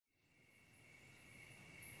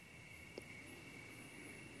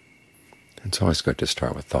It's always good to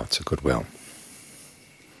start with thoughts of goodwill.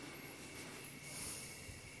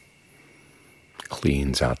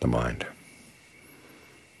 Cleans out the mind.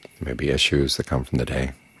 There may be issues that come from the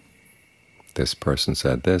day. This person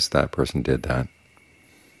said this, that person did that.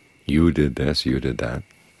 You did this, you did that.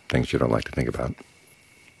 Things you don't like to think about.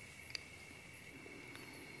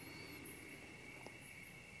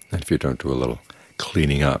 And if you don't do a little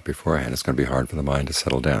cleaning up beforehand, it's going to be hard for the mind to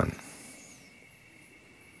settle down.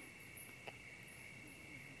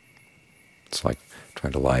 It's like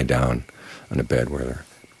trying to lie down on a bed where there are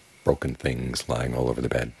broken things lying all over the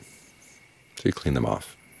bed. So you clean them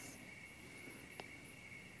off.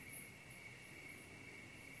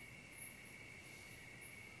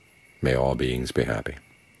 May all beings be happy,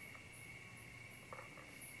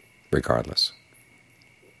 regardless.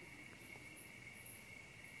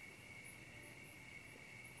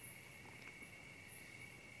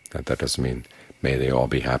 That doesn't mean may they all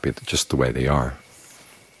be happy just the way they are,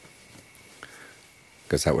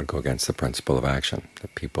 because that would go against the principle of action,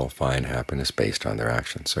 that people find happiness based on their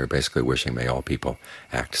actions. So you're basically wishing may all people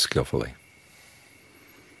act skillfully.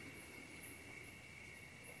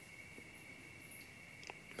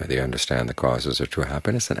 May they understand the causes of true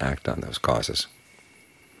happiness and act on those causes.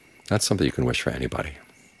 That's something you can wish for anybody,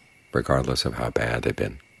 regardless of how bad they've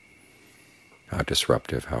been, how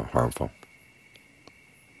disruptive, how harmful.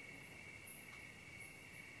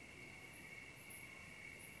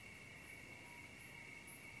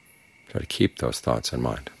 Try to keep those thoughts in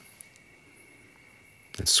mind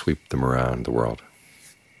and sweep them around the world,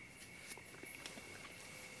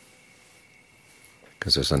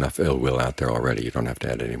 because there's enough ill will out there already. You don't have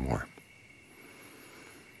to add any more.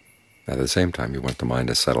 At the same time, you want the mind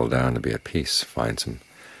to settle down, to be at peace, find some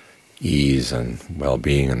ease and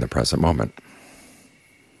well-being in the present moment.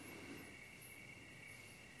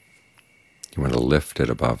 You want to lift it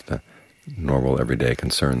above the normal everyday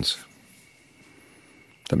concerns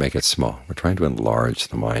that make it small. We're trying to enlarge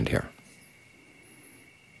the mind here.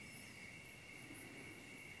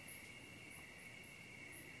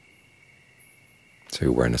 So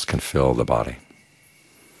awareness can fill the body.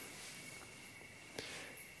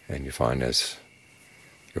 And you find as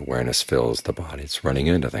your awareness fills the body, it's running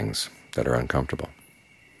into things that are uncomfortable.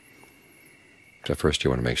 So first you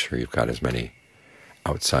want to make sure you've got as many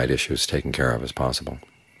outside issues taken care of as possible,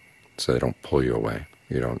 so they don't pull you away.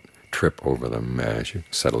 You don't trip over them as you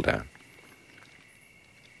settle down.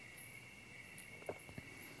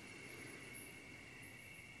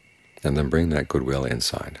 And then bring that goodwill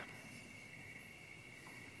inside.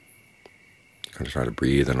 You're going to try to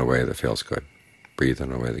breathe in a way that feels good. Breathe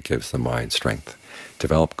in a way that gives the mind strength.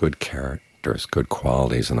 Develop good characters, good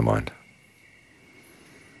qualities in the mind.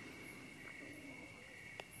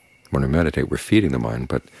 When we meditate, we're feeding the mind,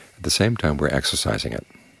 but at the same time we're exercising it.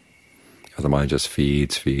 The mind just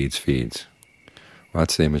feeds, feeds, feeds. Well,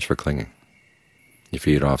 that's the image for clinging. You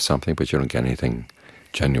feed off something, but you don't get anything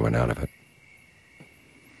genuine out of it.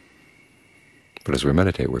 But as we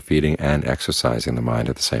meditate, we're feeding and exercising the mind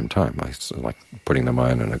at the same time, like putting the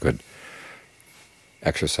mind in a good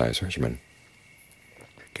exercise regimen.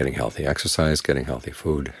 Getting healthy exercise, getting healthy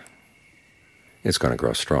food, it's going to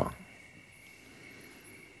grow strong.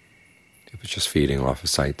 If it's just feeding off of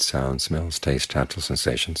sights, sounds, smells, taste, tactile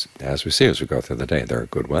sensations, as we see as we go through the day, there are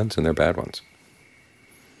good ones and there are bad ones.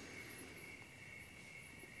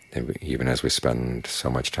 And even as we spend so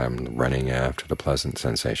much time running after the pleasant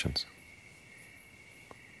sensations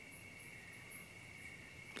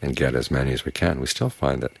and get as many as we can, we still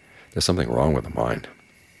find that there's something wrong with the mind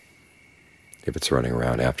if it's running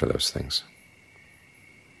around after those things.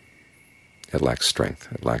 It lacks strength.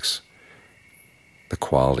 It lacks the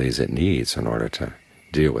qualities it needs in order to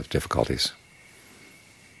deal with difficulties.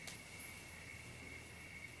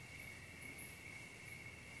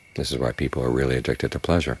 This is why people are really addicted to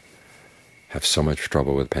pleasure, have so much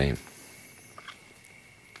trouble with pain.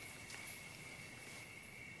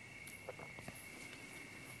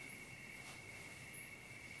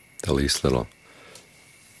 The least little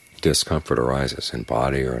discomfort arises in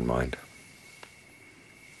body or in mind,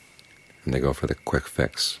 and they go for the quick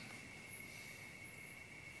fix.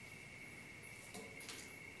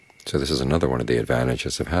 So this is another one of the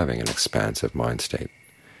advantages of having an expansive mind state.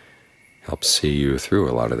 Helps see you through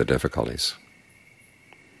a lot of the difficulties.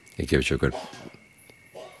 It gives you a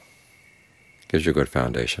good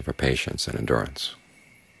foundation for patience and endurance.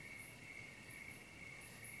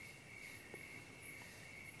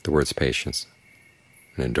 The words patience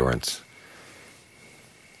and endurance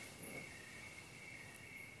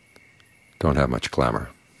don't have much glamour,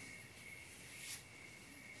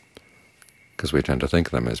 because we tend to think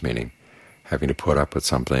of them as meaning having to put up with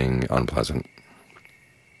something unpleasant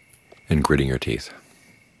and gritting your teeth.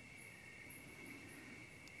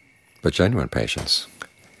 But genuine patience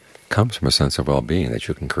comes from a sense of well-being that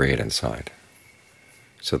you can create inside,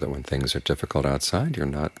 so that when things are difficult outside, you're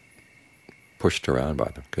not pushed around by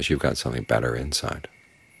them, because you've got something better inside.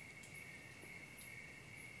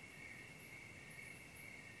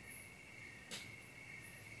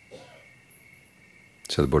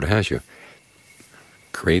 So the Buddha has you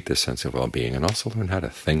create this sense of well-being and also learn how to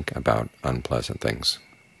think about unpleasant things,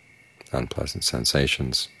 unpleasant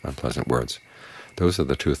sensations, unpleasant words. Those are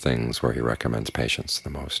the two things where he recommends patience the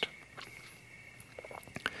most.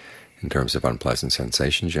 In terms of unpleasant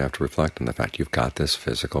sensations, you have to reflect on the fact you've got this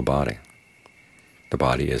physical body. The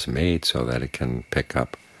body is made so that it can pick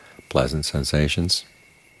up pleasant sensations,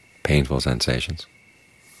 painful sensations.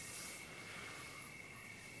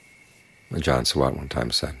 John Sawat one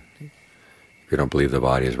time said, if you don't believe the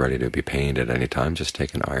body is ready to be pained at any time, just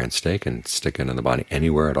take an iron stake and stick it in the body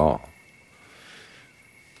anywhere at all.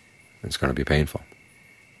 It's going to be painful.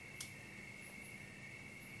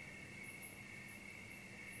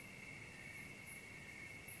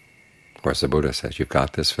 Of course, the Buddha says you've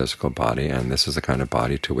got this physical body, and this is the kind of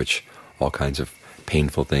body to which all kinds of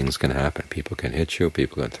painful things can happen. People can hit you,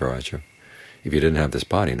 people can throw at you. If you didn't have this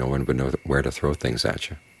body, no one would know where to throw things at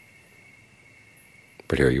you.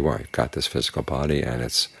 But here you are, you've got this physical body, and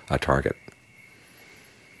it's a target,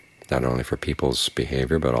 not only for people's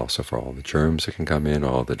behavior, but also for all the germs that can come in,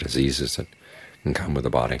 all the diseases that can come with the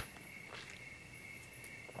body.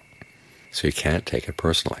 So you can't take it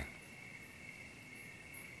personally.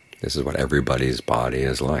 This is what everybody's body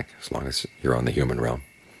is like, as long as you're on the human realm.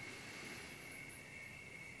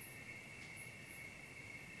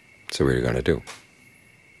 So what are you going to do?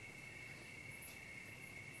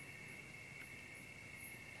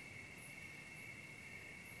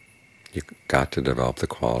 You've got to develop the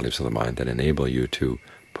qualities of the mind that enable you to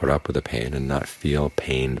put up with the pain and not feel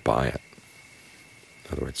pained by it.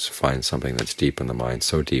 In other words, find something that's deep in the mind,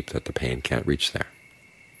 so deep that the pain can't reach there.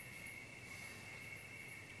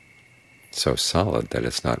 So solid that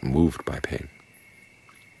it's not moved by pain.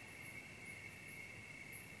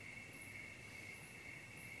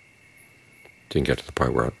 You can get to the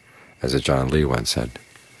point where, as John Lee once said,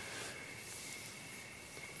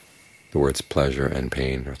 the words pleasure and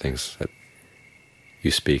pain are things that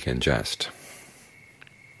you speak in jest.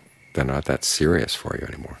 They're not that serious for you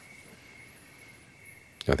anymore.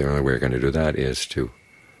 Now, the only way you're going to do that is to,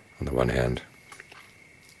 on the one hand,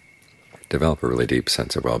 develop a really deep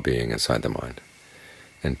sense of well-being inside the mind,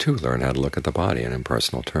 and two, learn how to look at the body in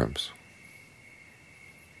impersonal terms,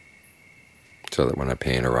 so that when a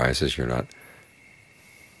pain arises, you're not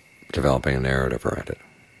developing a narrative around it.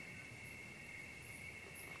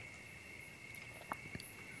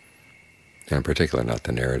 And in particular, not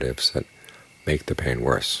the narratives that make the pain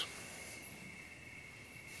worse.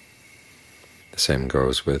 The same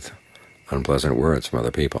goes with unpleasant words from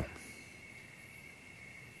other people.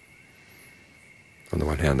 On the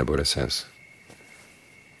one hand, the Buddha says,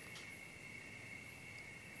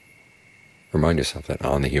 remind yourself that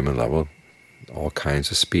on the human level, all kinds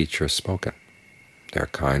of speech are spoken. There are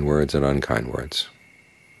kind words and unkind words,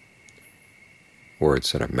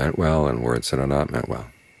 words that are meant well and words that are not meant well,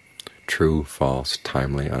 true, false,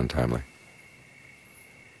 timely, untimely.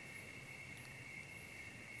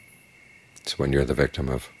 So when you're the victim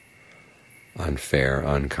of unfair,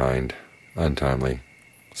 unkind, untimely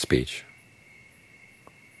speech,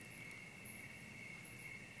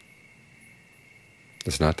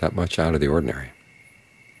 it's not that much out of the ordinary.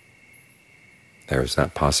 There's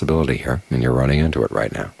that possibility here, and you're running into it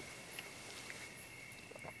right now.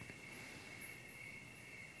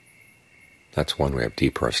 That's one way of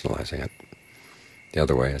depersonalizing it. The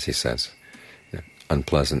other way, as he says,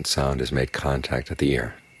 unpleasant sound has made contact at the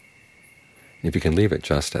ear. If you can leave it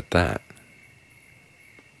just at that,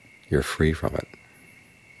 you're free from it.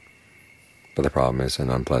 But the problem is an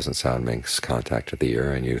unpleasant sound makes contact at the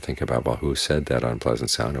ear, and you think about, well, who said that unpleasant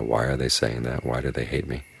sound, and why are they saying that? Why do they hate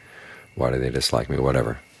me? Why do they dislike me?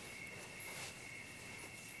 Whatever.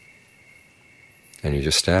 And you're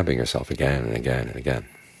just stabbing yourself again and again and again.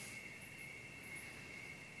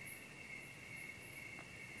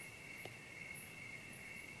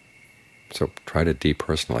 So try to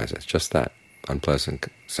depersonalize it. It's just that unpleasant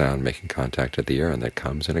sound making contact at the ear, and that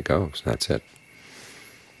comes and it goes. That's it.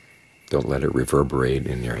 Don't let it reverberate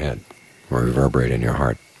in your head or reverberate in your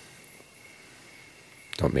heart.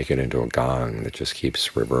 Don't make it into a gong that just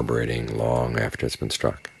keeps reverberating long after it's been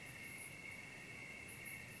struck.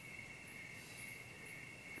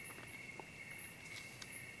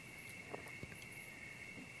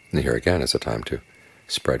 And here again is a time to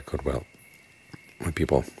spread goodwill. When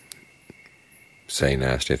people say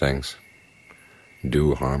nasty things,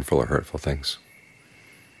 do harmful or hurtful things,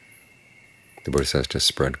 the Buddha says to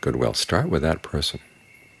spread goodwill. Start with that person.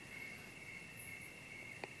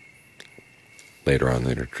 Later on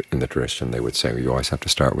in the tradition, they would say, well, you always have to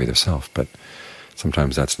start with yourself, but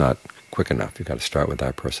sometimes that's not quick enough. You've got to start with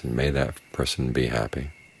that person. May that person be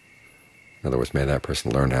happy. In other words, may that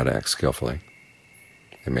person learn how to act skillfully.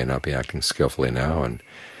 They may not be acting skillfully now, and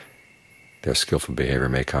their skillful behavior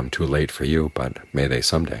may come too late for you, but may they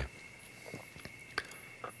someday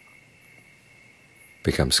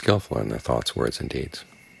become skillful in their thoughts, words, and deeds.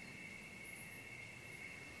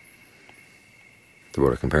 The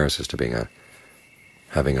Buddha compares this to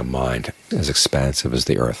having a mind as expansive as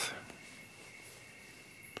the earth,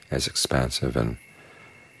 as expansive and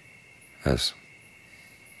as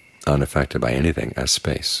unaffected by anything as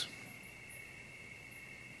space.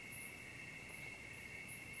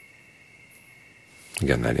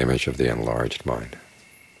 Again, that image of the enlarged mind.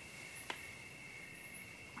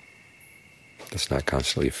 It's not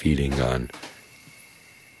constantly feeding on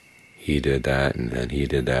he did that, and then he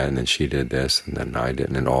did that, and then she did this, and then I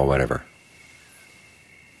didn't, and all whatever.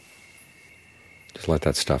 Just let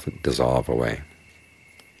that stuff dissolve away.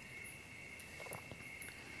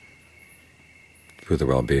 Through the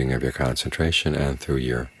well-being of your concentration and through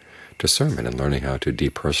your discernment and learning how to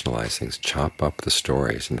depersonalize things, chop up the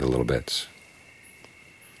stories into little bits.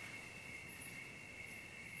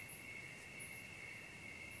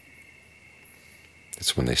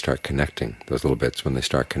 It's when they start connecting, those little bits, when they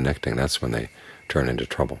start connecting, that's when they turn into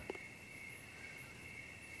trouble.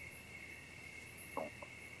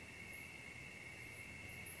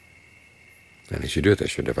 And as you do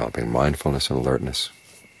this, you're developing mindfulness and alertness,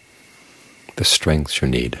 the strengths you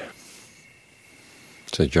need,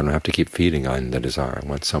 so that you don't have to keep feeding on the desire. I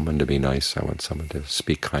want someone to be nice. I want someone to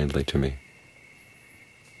speak kindly to me,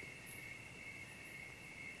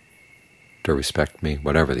 to respect me,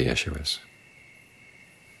 whatever the issue is.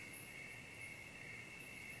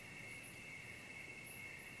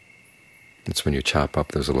 It's when you chop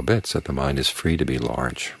up those little bits that the mind is free to be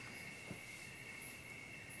large.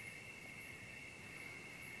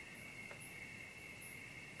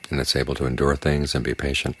 And it's able to endure things and be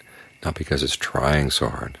patient, not because it's trying so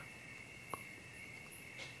hard,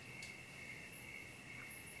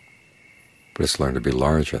 but it's learned to be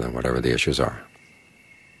larger than whatever the issues are.